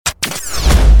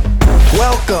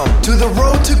Welcome to the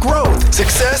road to growth,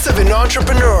 success of an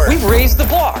entrepreneur. We've raised the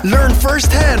bar. Learn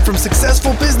firsthand from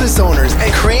successful business owners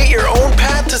and create your own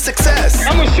path to success.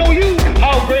 I'm gonna show you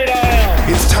how great I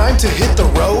am. It's time to hit the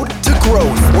road to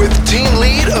growth with team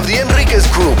lead of the Enriquez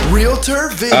Group, Realtor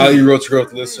Vinny. Howdy, Road to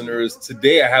Growth listeners.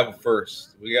 Today I have a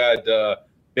first. We got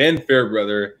Ben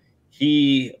Fairbrother.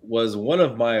 He was one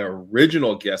of my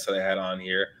original guests that I had on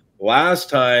here. Last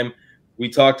time we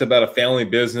talked about a family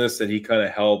business that he kind of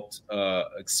helped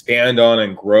expand on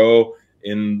and grow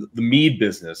in the mead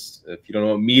business. If you don't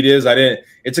know what mead is,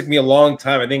 it took me a long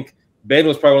time. I think Ben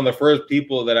was probably one of the first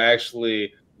people that I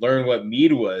actually learned what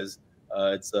mead was.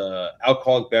 It's an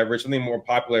alcoholic beverage, something more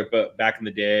popular, but back in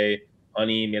the day,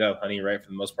 honey, made out of honey, right, for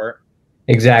the most part?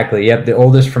 Exactly. Yep. The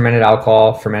oldest fermented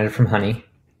alcohol, fermented from honey.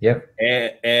 Yep.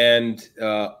 And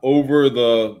over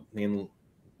the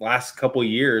last couple of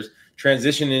years,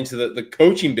 transitioned into the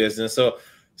coaching business. So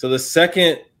the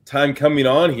second time coming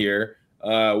on here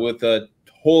with a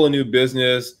whole new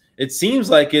business, it seems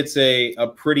like it's a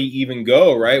pretty even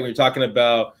go, right? When you're talking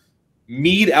about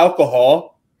mead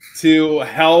alcohol to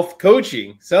health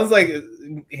coaching. Sounds like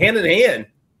hand in hand.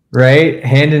 Right?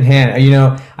 Hand in hand.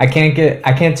 I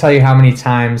can't tell you how many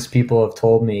times people have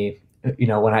told me,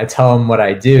 when I tell them what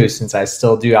I do, since I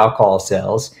still do alcohol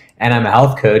sales and I'm a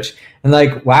health coach, and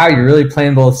like, wow, you're really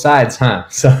playing both sides, huh?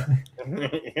 So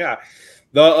yeah.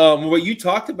 What you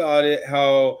talked about it,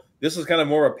 how this was kind of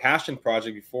more of a passion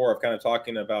project before of kind of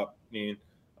talking about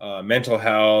mental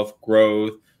health,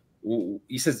 growth.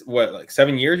 You said what, like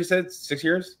 7 years? You said 6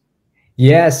 years?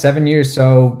 Yeah, 7 years.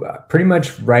 So pretty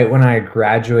much right when I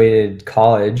graduated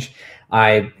college,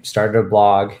 I started a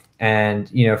blog. And,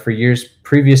 for years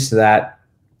previous to that,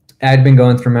 I had been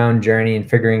going through my own journey and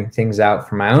figuring things out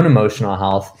for my own emotional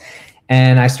health.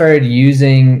 And I started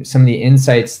using some of the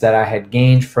insights that I had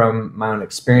gained from my own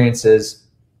experiences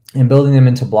and building them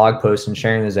into blog posts and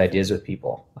sharing those ideas with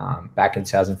people back in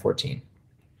 2014.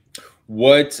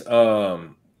 What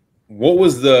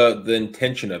was the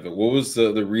intention of it? What was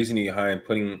the reasoning behind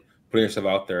putting yourself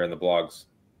out there in the blogs?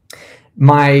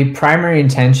 My primary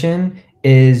intention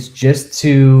is just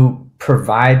to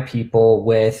provide people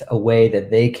with a way that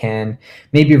they can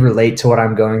maybe relate to what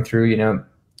I'm going through.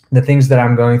 The things that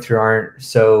I'm going through aren't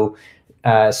so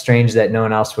strange that no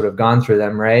one else would have gone through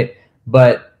them, right?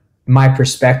 But my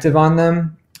perspective on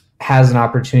them has an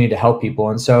opportunity to help people.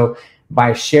 And so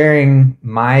by sharing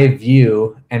my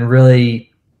view and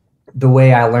really the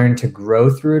way I learned to grow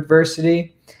through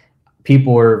adversity,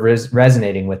 people were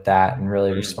resonating with that and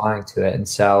really responding to it. And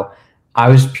so I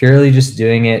was purely just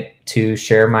doing it to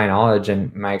share my knowledge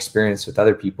and my experience with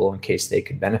other people in case they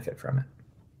could benefit from it.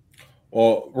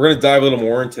 Well, we're going to dive a little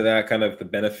more into that, kind of the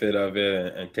benefit of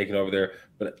it and taking over there.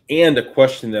 And a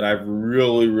question that I've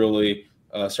really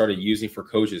started using for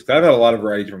coaches, because I've had a lot of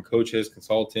variety of different coaches,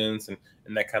 consultants, and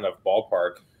that kind of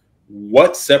ballpark.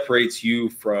 What separates you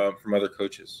from other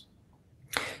coaches?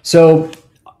 So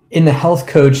in the health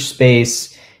coach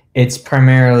space, it's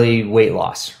primarily weight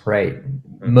loss, right?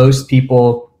 Most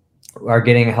people are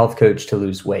getting a health coach to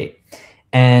lose weight.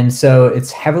 And so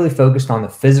it's heavily focused on the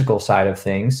physical side of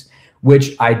things,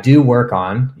 which I do work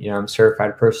on. I'm a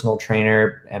certified personal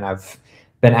trainer and I've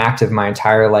been active my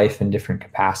entire life in different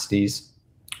capacities.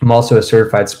 I'm also a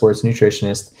certified sports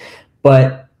nutritionist.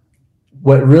 But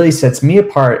what really sets me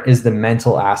apart is the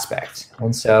mental aspect.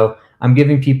 And so I'm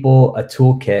giving people a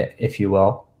toolkit, if you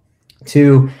will,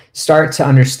 to start to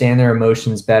understand their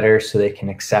emotions better so they can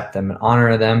accept them and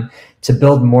honor them, to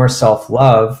build more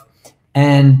self-love,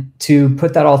 and to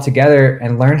put that all together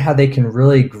and learn how they can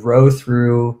really grow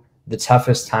through the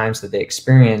toughest times that they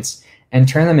experience and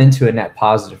turn them into a net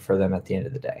positive for them at the end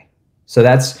of the day. So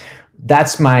that's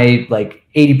my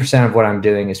 80% of what I'm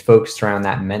doing is focused around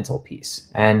that mental piece.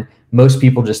 And most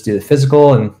people just do the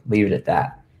physical and leave it at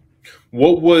that.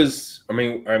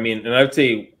 And I'd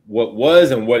say what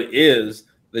was and what is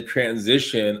the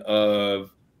transition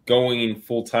of going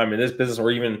full-time in this business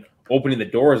or even opening the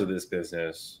doors of this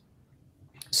business?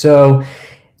 So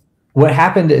what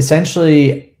happened,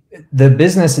 essentially, the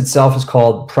business itself is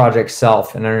called Project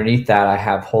Self. And underneath that, I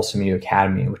have Wholesome You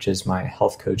Academy, which is my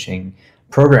health coaching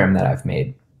program that I've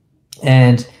made.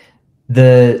 And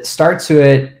the start to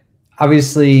it,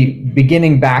 obviously,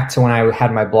 beginning back to when I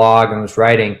had my blog and was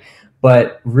writing,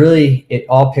 but really it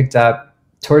all picked up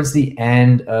towards the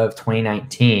end of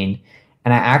 2019.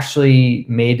 And I actually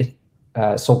made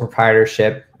sole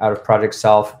proprietorship out of Project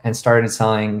Self and started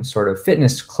selling sort of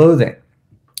fitness clothing.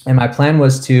 And my plan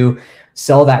was to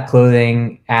sell that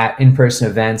clothing at in-person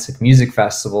events like music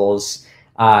festivals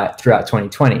throughout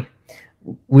 2020.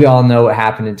 We all know what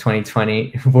happened in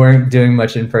 2020. We weren't doing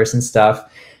much in-person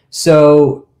stuff.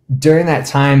 So during that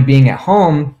time being at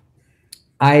home,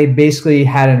 I basically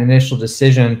had an initial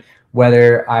decision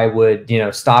whether I would,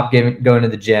 stop going to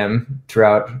the gym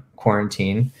throughout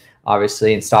quarantine,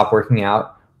 obviously, and stop working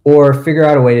out, or figure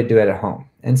out a way to do it at home.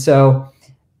 And so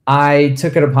I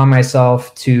took it upon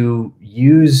myself to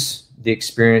use the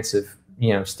experience of,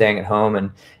 staying at home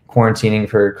and quarantining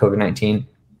for COVID-19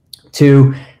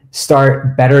 to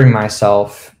start bettering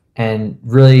myself and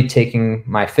really taking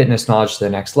my fitness knowledge to the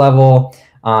next level,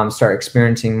 start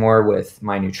experiencing more with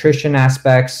my nutrition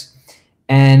aspects.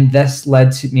 And this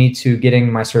led me to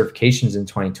getting my certifications in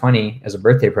 2020 as a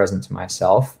birthday present to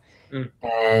myself.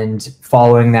 And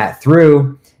following that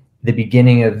through, the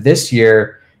beginning of this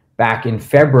year, back in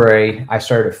February, I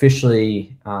started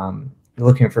officially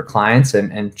looking for clients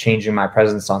and changing my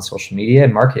presence on social media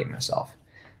and marketing myself.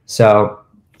 So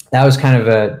that was kind of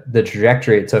the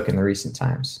trajectory it took in the recent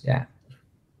times. Yeah.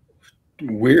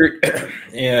 Weird.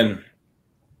 And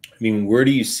I mean, where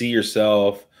do you see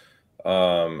yourself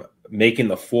making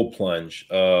the full plunge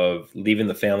of leaving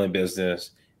the family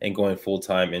business and going full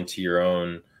time into your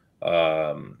own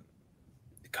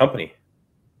company?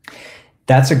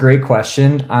 That's a great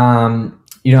question. I'm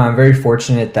very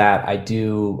fortunate that I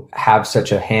do have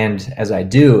such a hand as I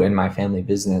do in my family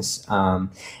business.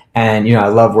 And, I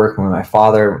love working with my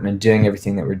father and doing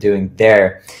everything that we're doing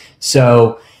there.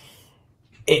 So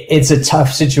it's a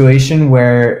tough situation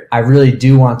where I really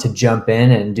do want to jump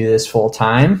in and do this full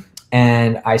time.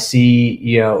 And I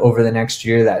see, over the next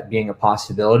year that being a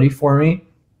possibility for me.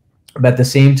 But at the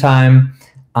same time,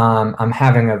 I'm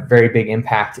having a very big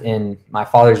impact in my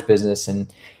father's business,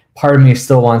 and part of me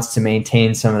still wants to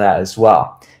maintain some of that as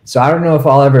well. So I don't know if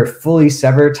I'll ever fully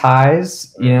sever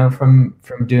ties, from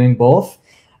doing both.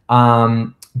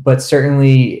 But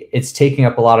certainly it's taking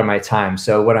up a lot of my time.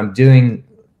 So what I'm doing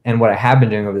and what I have been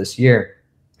doing over this year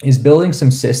is building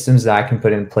some systems that I can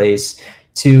put in place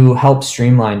to help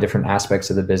streamline different aspects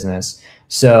of the business.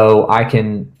 So I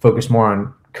can focus more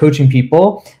on coaching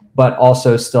people, but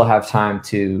also still have time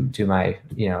to do my,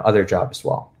 other job as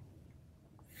well.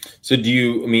 So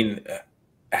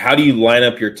how do you line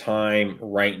up your time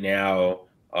right now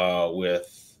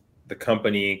with the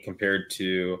company compared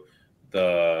to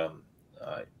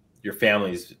your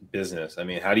family's business? I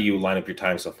mean, how do you line up your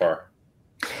time so far?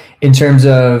 In terms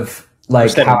of how I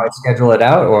schedule it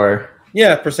out, or?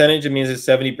 Yeah, percentage. I mean, is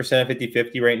it 70%,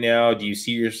 50-50 right now? Do you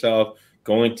see yourself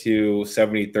going to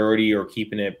 70-30 or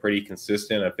keeping it pretty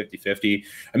consistent at 50-50?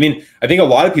 I mean, I think a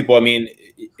lot of people,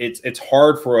 it's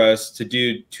hard for us to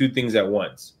do two things at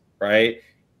once, right?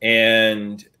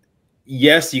 And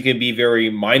yes, you can be very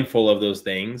mindful of those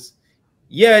things,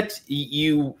 yet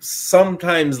you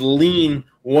sometimes lean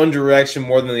one direction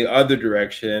more than the other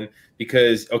direction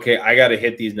because, okay, I got to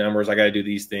hit these numbers. I got to do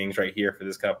these things right here for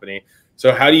this company.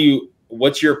 So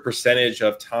what's your percentage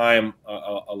of time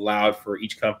allowed for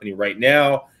each company right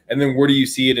now? And then where do you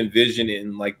see it envisioned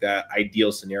in that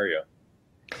ideal scenario?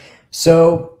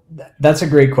 So that's a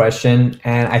great question.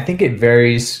 And I think it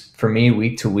varies for me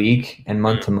week to week and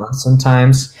month to month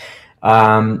sometimes.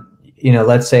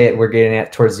 Let's say we're getting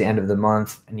towards the end of the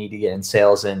month, I need to get in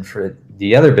sales in for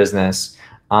the other business.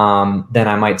 Then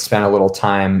I might spend a little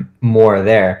time more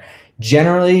there.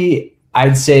 Generally,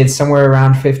 I'd say it's somewhere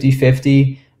around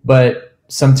 50-50, but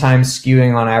sometimes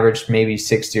skewing on average, maybe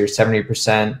 60 or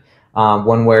 70%,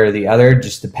 one way or the other,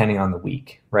 just depending on the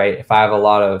week, right? If I have a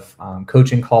lot of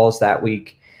coaching calls that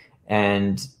week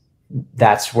and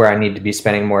that's where I need to be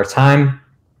spending more time,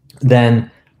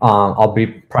 then I'll be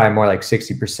probably more like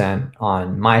 60%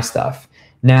 on my stuff.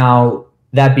 Now,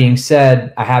 that being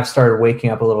said, I have started waking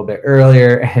up a little bit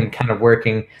earlier and kind of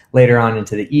working later on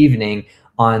into the evening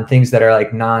on things that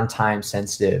are non-time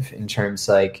sensitive in terms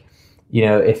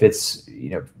if it's,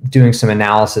 doing some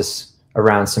analysis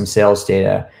around some sales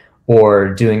data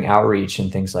or doing outreach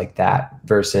and things like that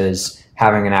versus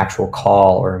having an actual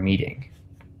call or a meeting.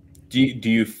 Do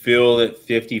you feel that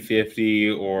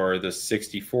 50-50 or the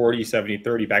 60-40,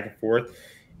 70-30 back and forth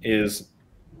is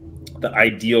the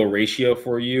ideal ratio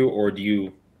for you, or do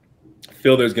you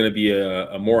feel there's going to be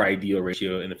a more ideal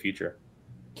ratio in the future?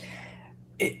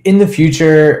 In the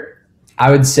future,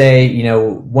 I would say,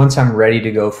 once I'm ready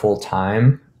to go full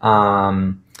time,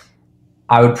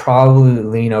 I would probably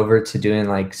lean over to doing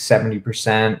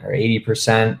 70% or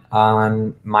 80%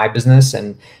 on my business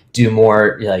and do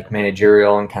more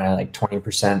managerial and kind of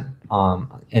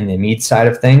 20% in the meat side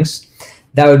of things.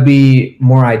 That would be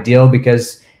more ideal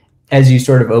because as you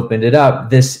sort of opened it up,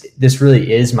 this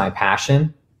really is my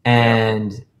passion.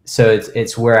 And so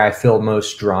it's where I feel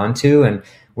most drawn to and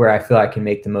where I feel I can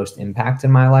make the most impact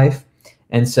in my life.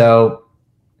 And so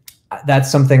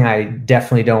that's something I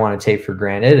definitely don't want to take for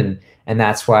granted. And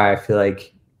that's why I feel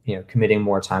like, committing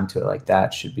more time to it like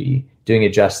that should be doing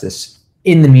it justice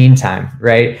in the meantime,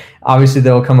 right? Obviously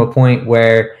there'll come a point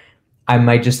where I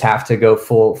might just have to go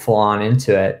full on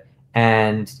into it.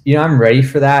 And, I'm ready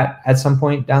for that at some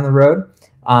point down the road.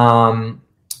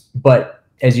 But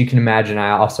as you can imagine,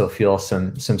 I also feel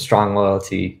some strong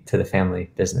loyalty to the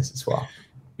family business as well. I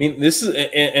mean, this is,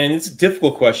 and it's a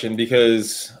difficult question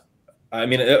because, I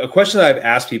mean, a question that I've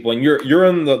asked people, and you're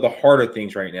in the heart of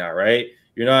things right now, right?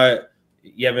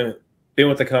 You haven't been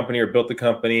with the company or built the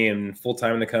company and full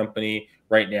time in the company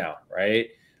right now, right?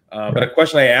 But a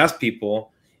question I ask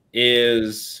people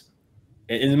is,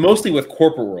 and mostly with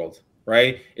corporate world,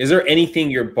 right? Is there anything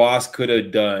your boss could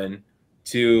have done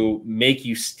to make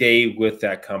you stay with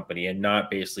that company and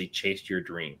not basically chase your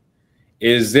dream?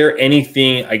 Is there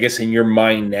anything, I guess, in your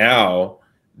mind now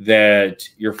that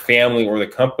your family or the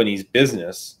company's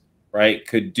business, right,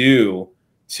 could do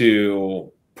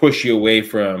to push you away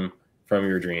from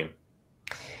your dream?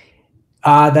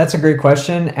 That's a great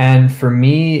question. And for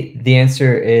me, the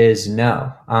answer is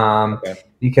no.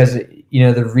 Because,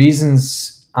 the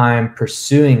reasons I'm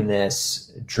pursuing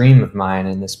this dream of mine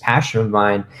and this passion of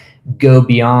mine go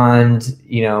beyond,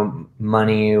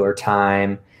 money or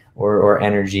time or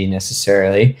energy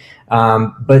necessarily,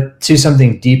 but to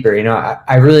something deeper.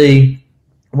 I really,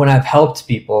 when I've helped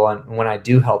people and when I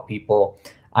do help people,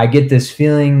 I get this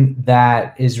feeling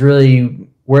that is really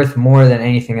worth more than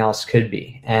anything else could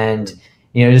be. And,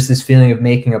 just this feeling of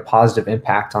making a positive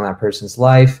impact on that person's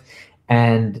life,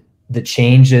 and the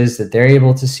changes that they're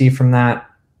able to see from that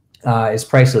is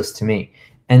priceless to me.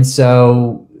 And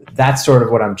so that's sort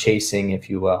of what I'm chasing, if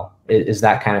you will, is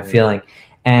that kind of feeling.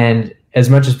 And as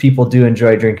much as people do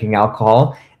enjoy drinking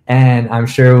alcohol, and I'm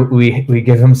sure we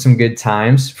give them some good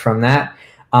times from that,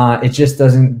 it just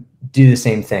doesn't do the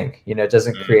same thing. It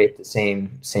doesn't create the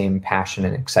same passion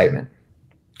and excitement.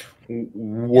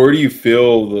 Where do you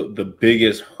feel the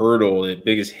biggest hurdle, the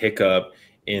biggest hiccup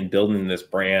in building this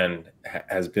brand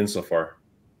has been so far?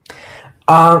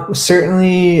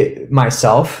 Certainly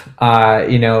myself,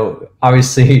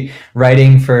 obviously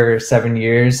writing for 7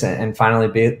 years and finally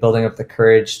building up the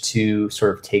courage to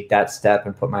sort of take that step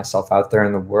and put myself out there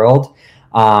in the world,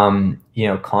 calling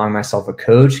myself a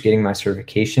coach, getting my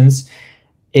certifications.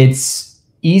 It's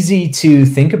easy to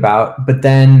think about, but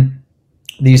then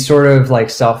these sort of like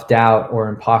self-doubt or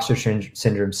imposter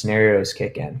syndrome scenarios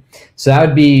kick in. So that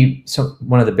would be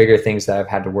one of the bigger things that I've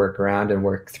had to work around and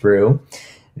work through.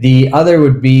 The other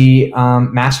would be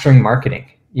mastering marketing.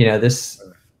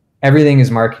 Everything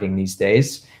is marketing these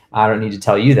days. I don't need to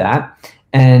tell you that.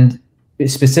 And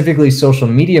specifically social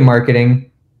media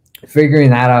marketing, figuring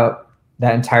that out,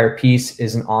 that entire piece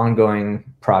is an ongoing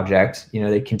project.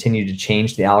 They continue to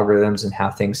change the algorithms and how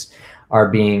things are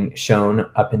being shown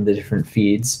up in the different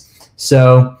feeds.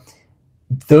 So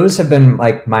those have been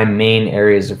like my main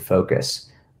areas of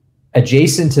focus.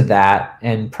 Adjacent to that,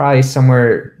 and probably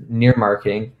somewhere near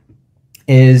marketing,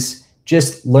 is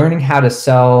just learning how to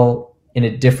sell in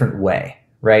a different way,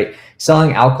 right?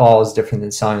 Selling alcohol is different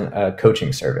than selling a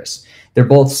coaching service. They're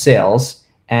both sales,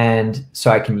 and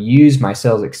so I can use my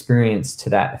sales experience to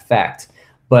that effect.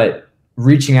 But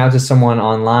reaching out to someone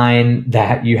online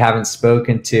that you haven't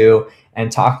spoken to and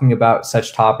talking about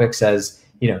such topics as,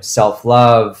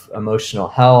 self-love, emotional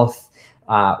health,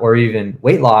 or even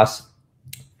weight loss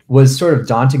was sort of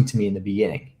daunting to me in the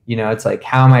beginning. It's like,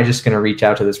 how am I just going to reach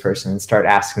out to this person and start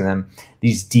asking them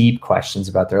these deep questions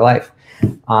about their life?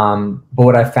 But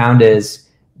what I found is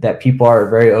that people are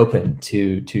very open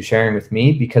to sharing with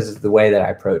me because of the way that I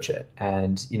approach it.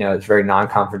 And, it's very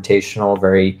non-confrontational,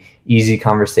 very easy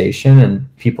conversation,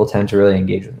 and people tend to really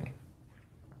engage with me.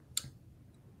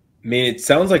 I mean, it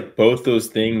sounds like both those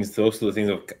things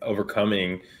of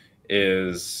overcoming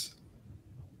is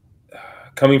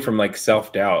coming from like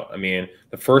self-doubt. I mean,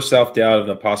 the first self-doubt of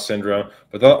the imposter syndrome,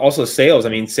 but also sales. I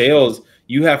mean, sales,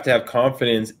 you have to have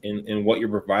confidence in what you're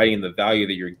providing, the value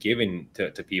that you're giving to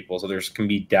people. So there can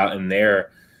be doubt in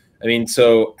there. I mean,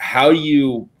 so how do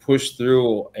you push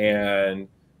through and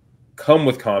come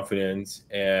with confidence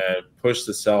and push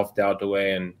the self-doubt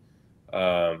away and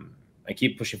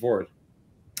keep pushing forward?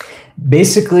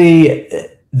 Basically,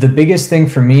 the biggest thing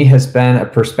for me has been a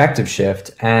perspective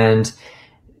shift. And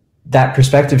that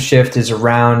perspective shift is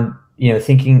around,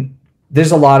 thinking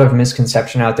there's a lot of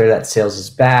misconception out there that sales is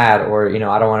bad, or,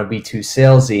 I don't want to be too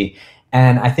salesy.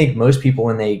 And I think most people,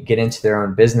 when they get into their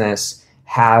own business,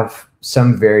 have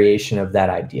some variation of that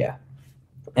idea.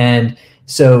 And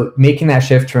so making that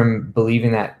shift from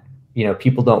believing that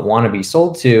people don't want to be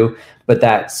sold to, but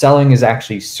that selling is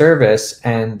actually service,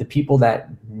 and the people that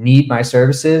need my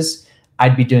services,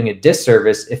 I'd be doing a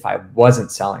disservice if I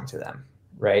wasn't selling to them,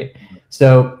 right?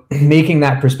 So making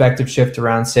that perspective shift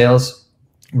around sales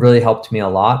really helped me a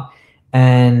lot.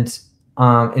 And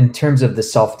in terms of the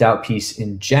self-doubt piece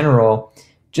in general,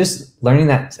 just learning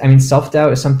that,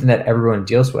 self-doubt is something that everyone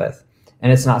deals with,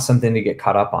 and it's not something to get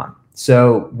caught up on.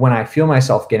 So when I feel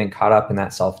myself getting caught up in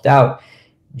that self-doubt,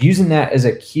 using that as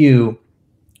a cue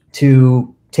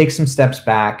to take some steps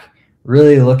back,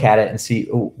 really look at it and see,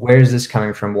 where is this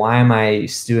coming from? Why am I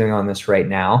stewing on this right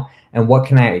now? And what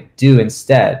can I do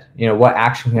instead? What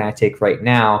action can I take right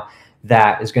now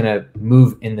that is going to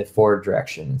move in the forward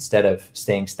direction instead of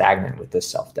staying stagnant with this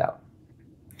self-doubt?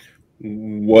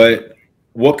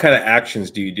 What kind of actions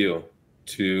do you do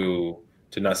to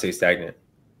not stay stagnant?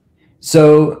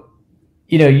 So,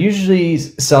 usually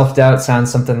self-doubt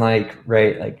sounds something like,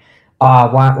 right, like,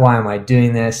 why am I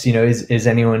doing this? Is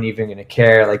anyone even going to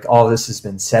care? Like, all this has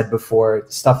been said before,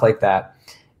 stuff like that.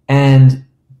 And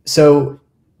so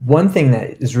one thing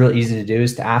that is really easy to do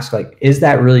is to ask, like, is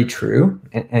that really true?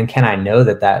 And can I know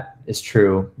that is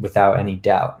true without any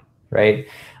doubt, right?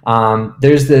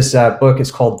 There's this book,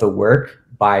 it's called The Work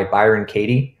by Byron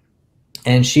Katie.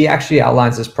 And she actually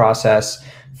outlines this process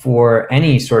for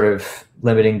any sort of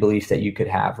limiting belief that you could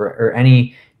have, or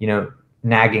any,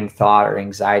 nagging thought or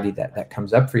anxiety that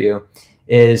comes up for you,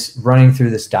 is running through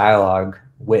this dialogue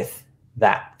with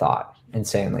that thought and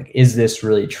saying, like, is this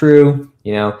really true?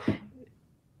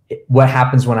 What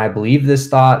happens when I believe this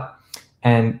thought,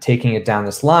 and taking it down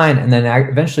this line, and then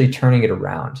eventually turning it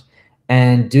around.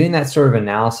 And doing that sort of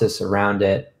analysis around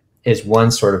it is one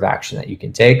sort of action that you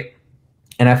can take.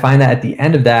 And I find that at the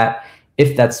end of that,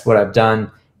 if that's what I've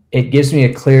done, it gives me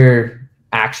a clear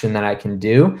action that I can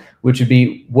do, which would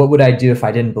be, what would I do if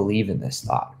I didn't believe in this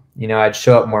thought? I'd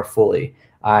show up more fully.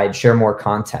 I'd share more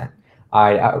content.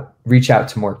 I'd reach out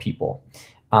to more people,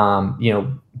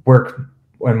 work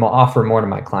and offer more to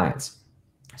my clients.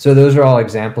 So those are all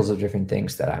examples of different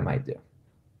things that I might do.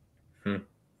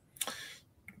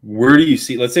 Where do you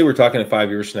see, let's say we're talking 5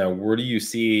 years from now, where do you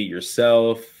see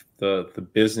yourself, the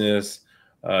business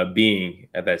being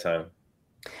at that time?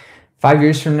 5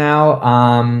 years from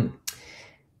now,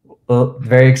 well,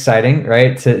 very exciting,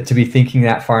 right? To be thinking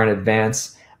that far in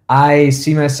advance. I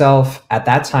see myself at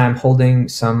that time holding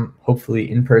some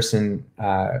hopefully in-person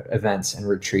events and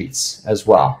retreats as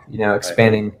well,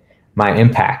 expanding my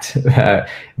impact,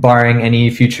 barring any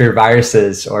future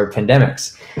viruses or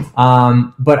pandemics.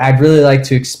 But I'd really like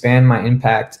to expand my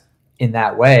impact in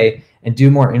that way and do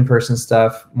more in-person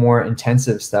stuff, more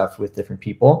intensive stuff with different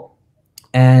people,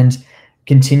 and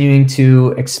continuing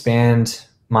to expand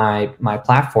my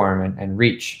platform and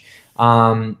reach.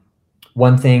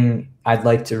 One thing I'd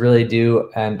like to really do,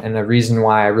 and a reason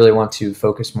why I really want to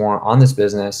focus more on this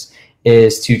business,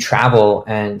 is to travel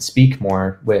and speak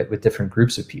more with different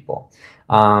groups of people.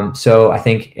 So I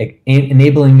think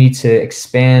enabling me to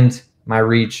expand my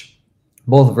reach,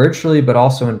 both virtually but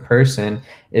also in person,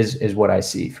 is what I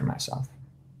see for myself.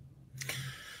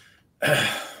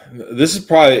 This is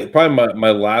probably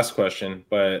my last question,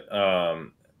 but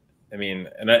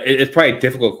it's probably a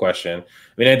difficult question.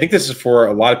 I think this is for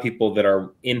a lot of people that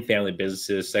are in family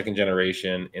businesses, second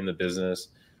generation in the business.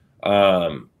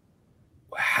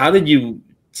 How did you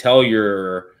tell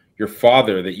your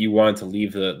father that you wanted to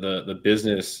leave the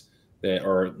business,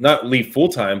 or not leave full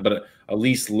time, but at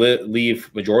least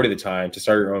leave majority of the time to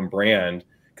start your own brand?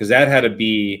 Because that had to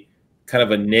be kind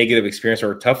of a negative experience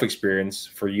or a tough experience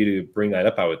for you to bring that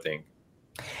up, I would think.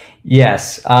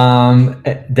 Yes,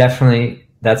 definitely.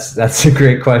 That's a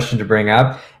great question to bring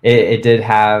up. It did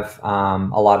have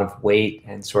a lot of weight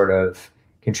and sort of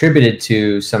contributed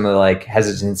to some of the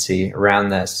hesitancy around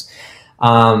this.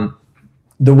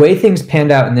 The way things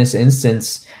panned out in this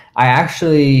instance, I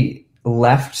actually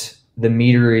left the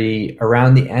meadery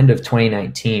around the end of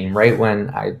 2019, right when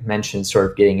I mentioned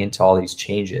sort of getting into all these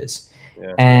changes.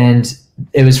 Yeah. And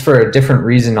it was for a different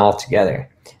reason altogether.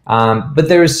 But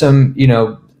there was some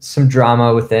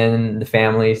drama within the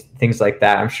family, things like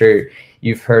that. I'm sure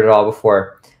you've heard it all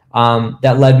before.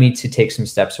 That led me to take some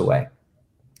steps away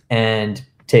and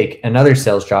take another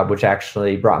sales job, which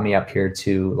actually brought me up here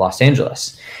to Los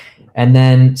Angeles. And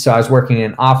then, so I was working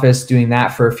in an office doing that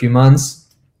for a few months,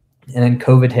 and then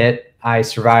COVID hit. I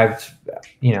survived,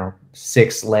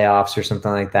 6 layoffs or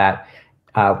something like that.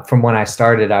 From when I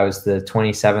started, I was the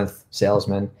 27th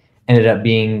salesman, ended up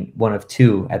being one of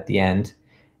 2 at the end.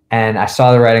 And I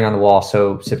saw the writing on the wall.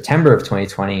 So September of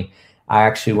 2020, I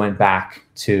actually went back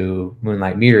to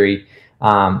Moonlight Meadery.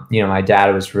 My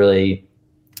dad was really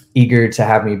eager to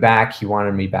have me back. He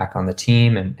wanted me back on the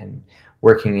team and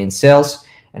working in sales,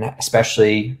 and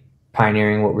especially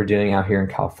pioneering what we're doing out here in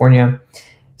California.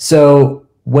 So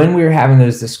when we were having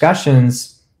those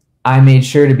discussions, I made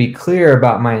sure to be clear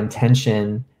about my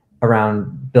intention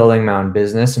around building my own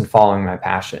business and following my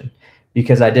passion,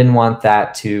 because I didn't want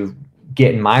that to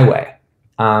get in my way.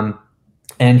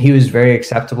 And he was very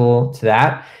acceptable to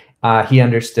that. He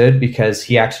understood, because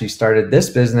he actually started this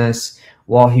business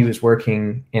while he was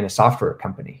working in a software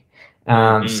company.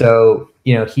 So,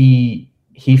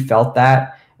 he felt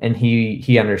that, and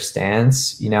he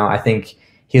understands. I think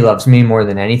he loves me more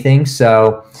than anything.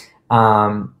 So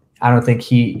I don't think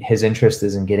his interest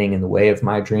is in getting in the way of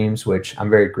my dreams, which I'm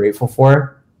very grateful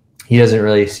for. He doesn't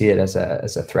really see it as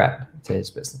a threat to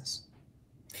his business.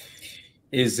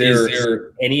 Is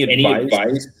there any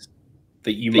advice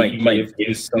that you might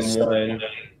give someone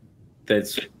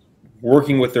that's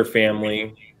working with their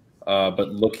family, but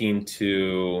looking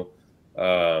to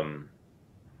go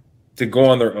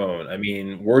on their own? I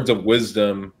mean, words of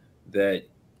wisdom that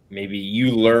maybe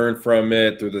you learned from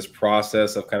it through this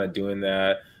process of kind of doing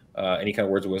that. Any kind of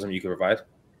words of wisdom you could provide?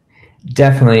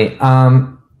 Definitely.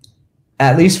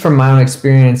 At least from my own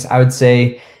experience, I would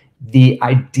say the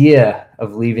idea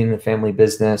of leaving the family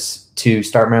business to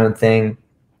start my own thing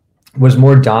was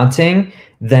more daunting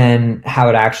than how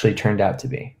it actually turned out to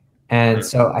be. And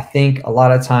so I think a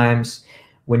lot of times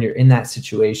when you're in that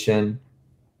situation,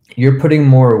 you're putting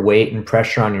more weight and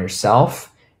pressure on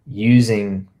yourself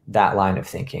using that line of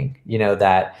thinking,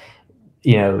 that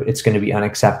it's going to be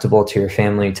unacceptable to your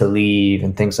family to leave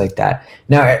and things like that.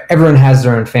 Now, everyone has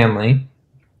their own family,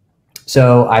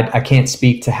 so I can't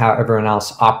speak to how everyone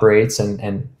else operates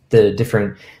and the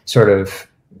different sort of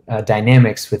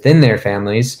dynamics within their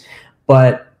families.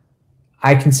 But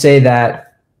I can say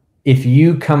that if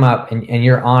you come up and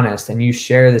you're honest and you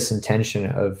share this intention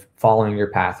of following your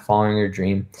path, following your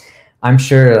dream, I'm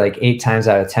sure like 9 times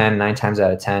out of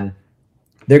 10,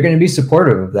 they're going to be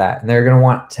supportive of that, and they're going to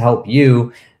want to help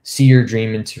you see your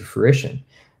dream into fruition.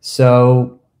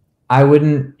 So I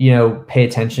wouldn't, pay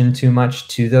attention too much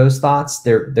to those thoughts.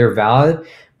 They're valid,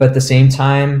 but at the same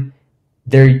time,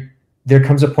 there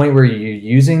comes a point where you're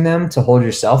using them to hold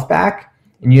yourself back,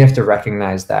 and you have to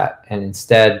recognize that and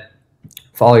instead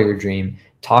follow your dream,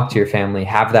 talk to your family,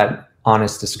 have that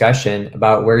honest discussion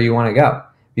about where you want to go,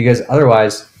 because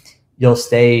otherwise you'll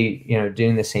stay,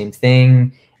 doing the same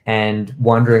thing and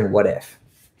wondering what if.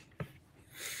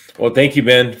 Well, thank you,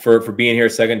 Ben, for being here a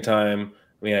second time.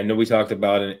 I mean, I know we talked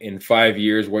about in 5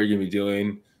 years what you're going to be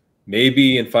doing.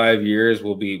 Maybe in 5 years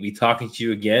we'll be talking to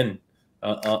you again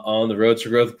on the Road to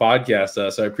Growth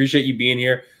podcast. So I appreciate you being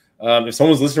here. If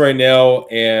someone's listening right now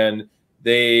and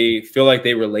they feel like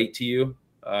they relate to you,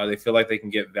 they feel like they can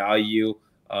get value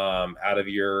out of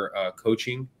your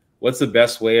coaching, what's the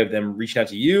best way of them reaching out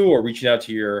to you or reaching out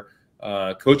to your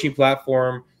coaching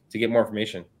platform to get more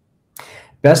information?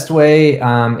 Best way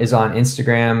is on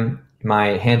Instagram.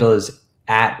 My handle is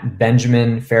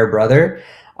 @BenjaminFairbrother.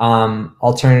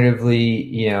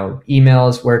 Alternatively,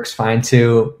 emails works fine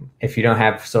too. If you don't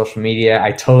have social media,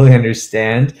 I totally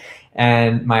understand.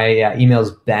 And my email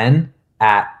is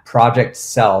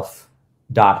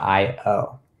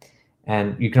ben@projectself.io.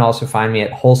 And you can also find me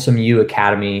at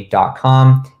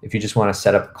wholesomeyouacademy.com if you just want to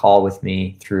set up a call with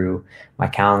me through my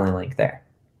Calendly link there.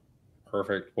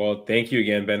 Perfect. Well, thank you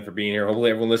again, Ben, for being here.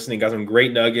 Hopefully everyone listening got some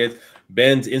great nuggets.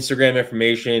 Ben's Instagram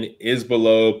information is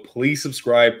below. Please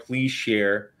subscribe. Please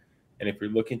share. And if you're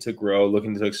looking to grow,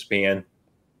 looking to expand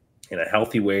in a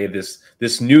healthy way this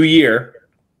new year,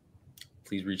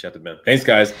 please reach out to Ben. Thanks,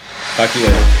 guys. Talk to you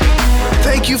later.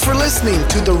 Thank you for listening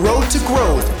to The Road to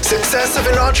Growth, Success of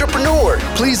an Entrepreneur.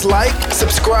 Please like,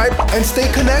 subscribe, and stay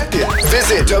connected.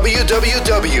 Visit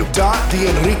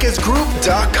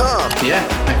www.theenriquezgroup.com.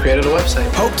 Yeah, I created a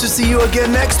website. Hope to see you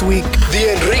again next week.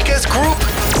 The Enriquez Group,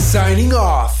 signing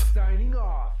off.